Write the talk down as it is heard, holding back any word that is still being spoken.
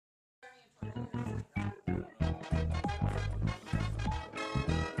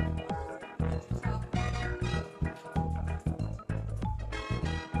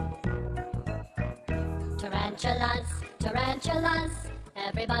Tarantulas, tarantulas,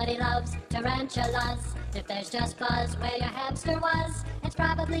 everybody loves tarantulas. If there's just buzz where your hamster was, it's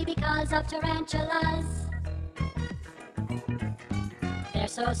probably because of tarantulas. They're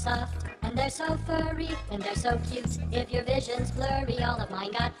so soft, and they're so furry, and they're so cute. If your vision's blurry, all of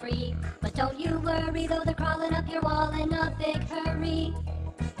mine got free. But don't you worry, though they're crawling up your wall in a big hurry.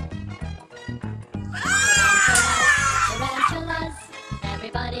 Tarantulas,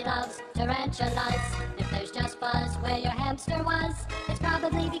 everybody loves tarantulas. If there's just buzz where your hamster was, it's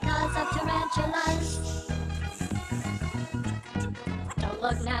probably because of tarantulas. Don't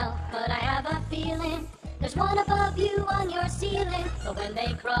look now, but I have a feeling there's one above you on your ceiling. But when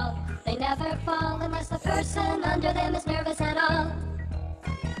they crawl, they never fall unless the person under them is nervous at all.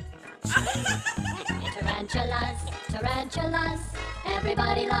 Tarantulas, tarantulas,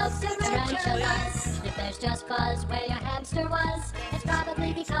 everybody loves tarantulas. If there's just buzz where your hamster was, it's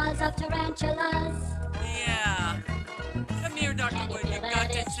probably because of tarantulas. Yeah. Come here, Dr. Can you Wood. feel You've that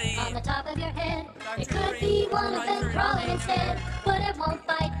got to itch see. on the top of your head? It Dr. could be Reed, one of them Dr. crawling Reed. instead, but it won't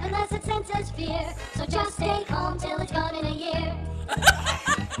bite unless it senses fear. So just stay calm till it's gone in a year.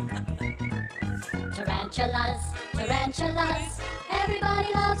 Tarantulas, tarantulas,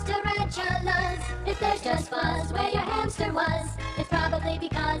 everybody loves tarantulas. If there's just buzz where your hamster was, it's probably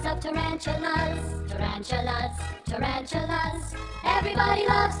because of tarantulas. Tarantulas, tarantulas, everybody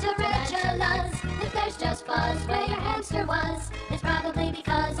loves tarantulas. If there's just buzz where your hamster was, it's probably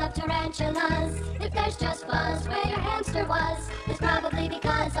because of tarantulas. If there's just buzz where your hamster was, it's probably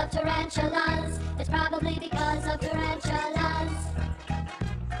because of tarantulas. It's probably because of tarantulas.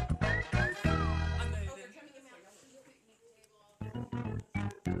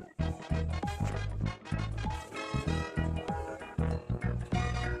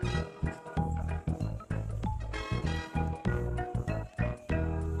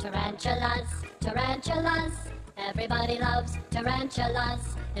 Tarantulas, tarantulas, everybody loves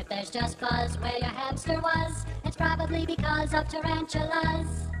tarantulas. If there's just buzz where your hamster was, it's probably because of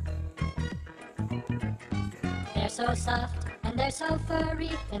tarantulas. They're so soft, and they're so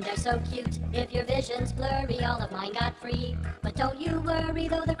furry, and they're so cute. If your vision's blurry, all of mine got free. But don't you worry,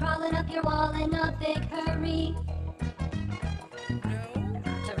 though they're crawling up your wall in a big hurry.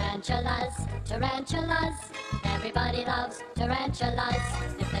 Tarantulas, tarantulas, everybody loves tarantulas.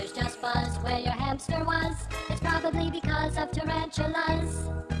 If there's just buzz where your hamster was, it's probably because of tarantulas.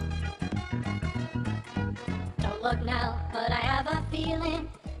 Don't look now, but I have a feeling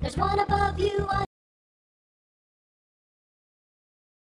there's one above you on